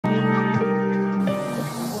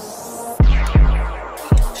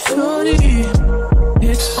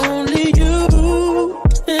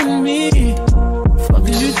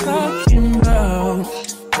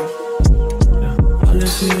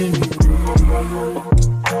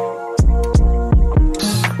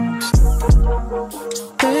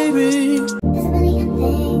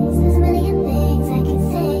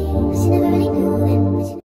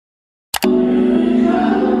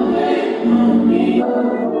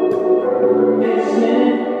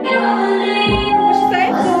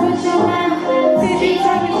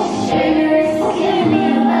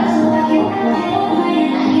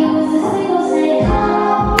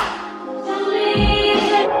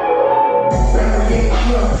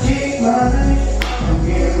I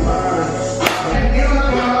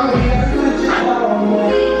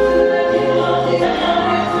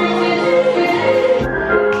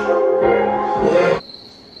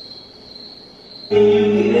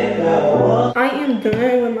am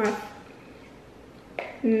done with my.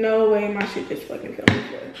 No way my shit just fucking fell on the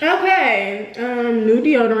floor. Okay, new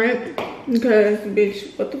deodorant because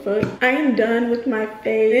bitch, what the fuck. I am done with my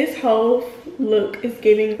face. This whole look is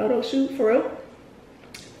giving photo shoot for real.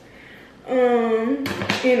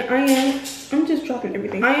 And I'm just dropping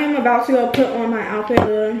everything. I am about to go put on my outfit,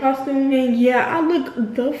 the costume, and yeah, I look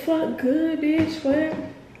the fuck good, bitch. What?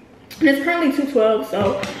 And it's currently 2:12,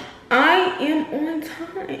 so I am on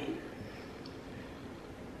time.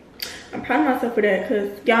 I'm proud of myself for that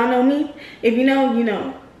because y'all know me. If you know, you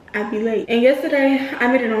know, I'd be late. And yesterday I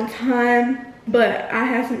made it on time, but I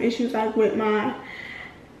had some issues like with my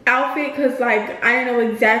outfit because like I didn't know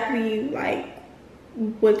exactly like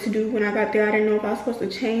what to do when I got there. I didn't know if I was supposed to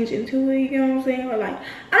change into it, you know what I'm saying, or like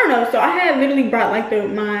I don't know. So I had literally brought like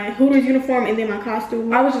my Hooters uniform and then my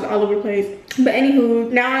costume. I was just all over the place. But anywho,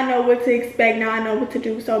 now I know what to expect. Now I know what to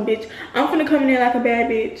do. So bitch, I'm finna come in there like a bad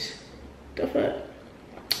bitch. The fuck?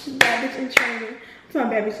 Bad bitch in training. It's not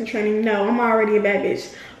bad bitch in training. No, I'm already a bad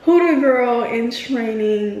bitch. Hooter girl in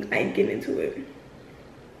training. Like, get into it.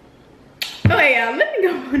 Okay, y'all, let me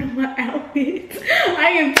go on my outfits. I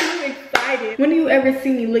am too excited. When do you ever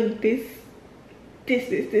see me look this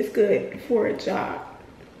good for a job?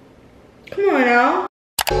 Come on now.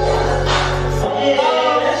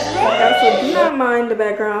 So do not mind the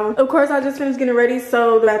background. Of course, I just finished getting ready,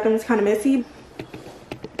 so the bathroom's kind of messy.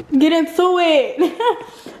 Get into it.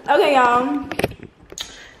 Okay, y'all.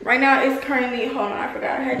 Right now it's currently, hold on, I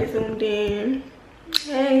forgot I had this zoomed in.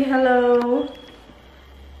 Hey, hello.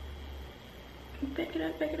 Back it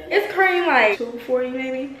up, back it up. It's currently like 2:40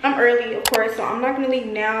 maybe. I'm early, of course, so I'm not gonna leave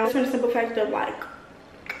now. Just for the simple fact of like,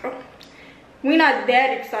 we're not that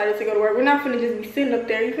excited to go to work. We're not gonna just be sitting up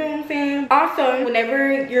there, you feel what I'm saying? Also,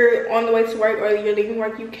 whenever you're on the way to work or you're leaving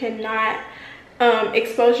work, you cannot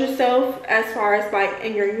expose yourself as far as like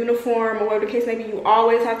in your uniform or whatever the case may be. You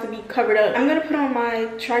always have to be covered up. I'm gonna put on my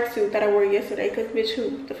tracksuit that I wore yesterday because bitch,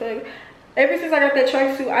 who the fuck? Ever since I got that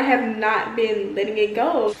tracksuit, I have not been letting it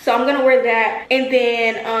go. So I'm gonna wear that, and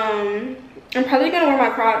then I'm probably gonna wear my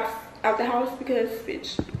Crocs out the house because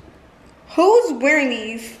bitch, who's wearing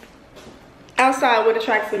these outside with a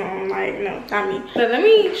tracksuit on? Like, no, not me. But let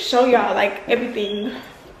me show y'all like everything,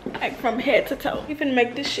 like from head to toe. We finna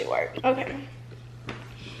make this shit work. Okay.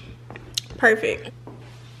 Perfect.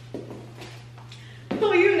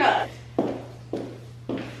 Who you know?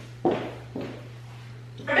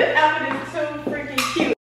 This outfit is too freaking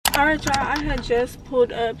cute. Alright, y'all, I had just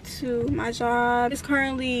pulled up to my job. It's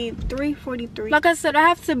currently 3:43. Like I said, I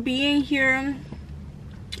have to be in here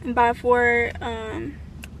by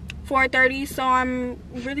 4:30, so I'm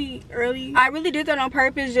really early. I really did that on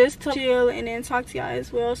purpose just to chill and then talk to y'all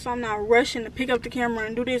as well, so I'm not rushing to pick up the camera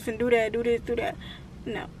and do this and do that, do this, do that.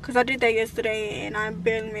 No, because I did that yesterday and I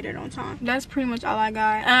barely made it on time. That's pretty much all I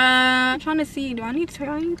got. I'm trying to see, do I need to tell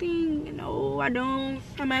y'all anything? No, I don't.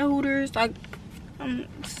 I'm at Hooters. Like,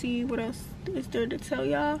 see what else is there to tell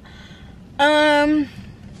y'all. My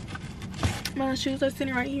shoes are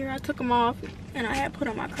sitting right here. I took them off and I had put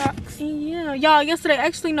on my Crocs. And yeah, y'all, yesterday,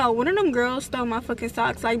 actually no, one of them girls stole my fucking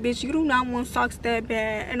socks. Like, bitch, you do not want socks that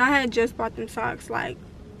bad. And I had just bought them socks. Like,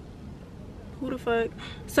 who the fuck?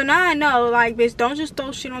 So now I know, like, bitch, don't just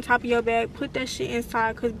throw shit on top of your bag. Put that shit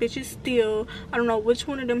inside, because bitches steal. I don't know which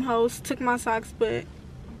one of them hoes took my socks, but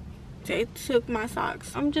they took my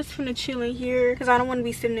socks. I'm just finna chill in here because I don't want to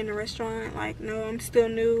be sitting in a restaurant. Like, no, I'm still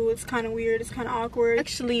new. It's kind of weird. It's kind of awkward.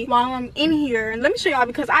 Actually, while I'm in here, let me show y'all,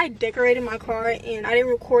 because I decorated my car and I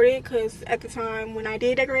didn't record it because at the time when I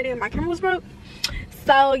did decorate it, my camera was broke.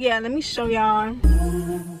 So yeah, let me show y'all.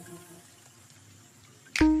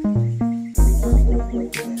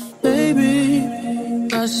 Baby,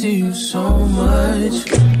 I see you so much.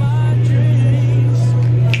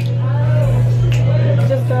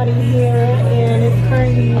 Just got in here and it's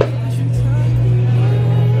currently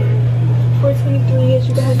 4:23, as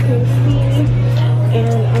you guys can see.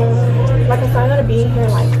 And like I said, I gotta be in here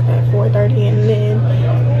like at 4:30, and then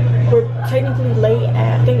we're technically late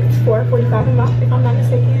at, I think it's 4:45 if I'm not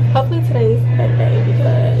mistaken. Hopefully today's that day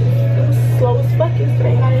because it was slow as fuck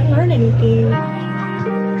yesterday and I didn't learn anything.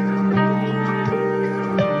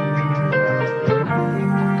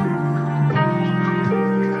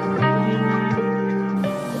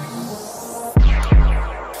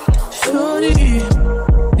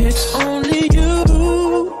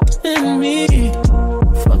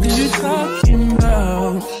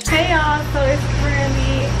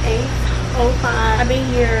 so fine. I've been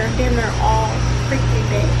here damn near all freaking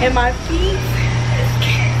day. And my feet,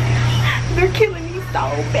 they're killing me so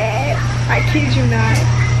bad. I kid you not.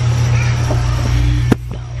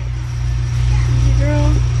 Girl,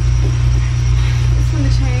 it's gonna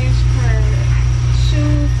change her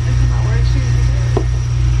shoes into my work shoes.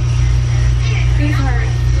 These hurt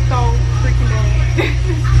so freaking bad.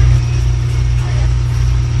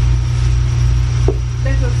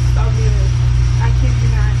 They feel so good. I kid you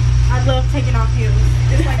not. I love taking off heels.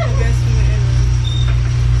 It's like the best feeling ever.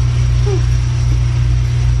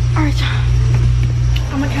 Alright, y'all.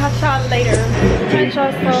 I'm gonna catch y'all later. Alright,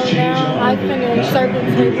 y'all, so now I finished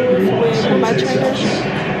serving tables with my trainer.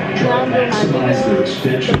 Now I'm doing my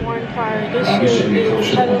videos. The morning part. This shit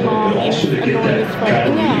is hella long and it's annoying as fuck.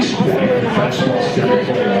 And yeah, I'm also wearing my shoes because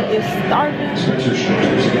your girl is starving.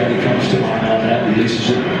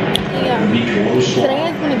 Yeah, today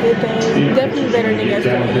has been a good day. Definitely better than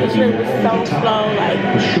yesterday. Yesterday was so slow. Like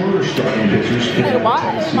why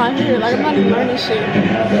am I here? Like, I'm not even learning shit.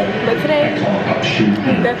 But today has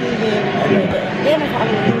definitely been a good day. And it's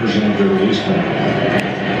Halloween.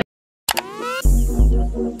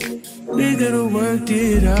 We gotta work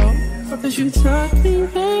it out. What is you talking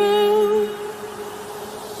about?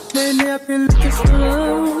 Lately I've been looking for love.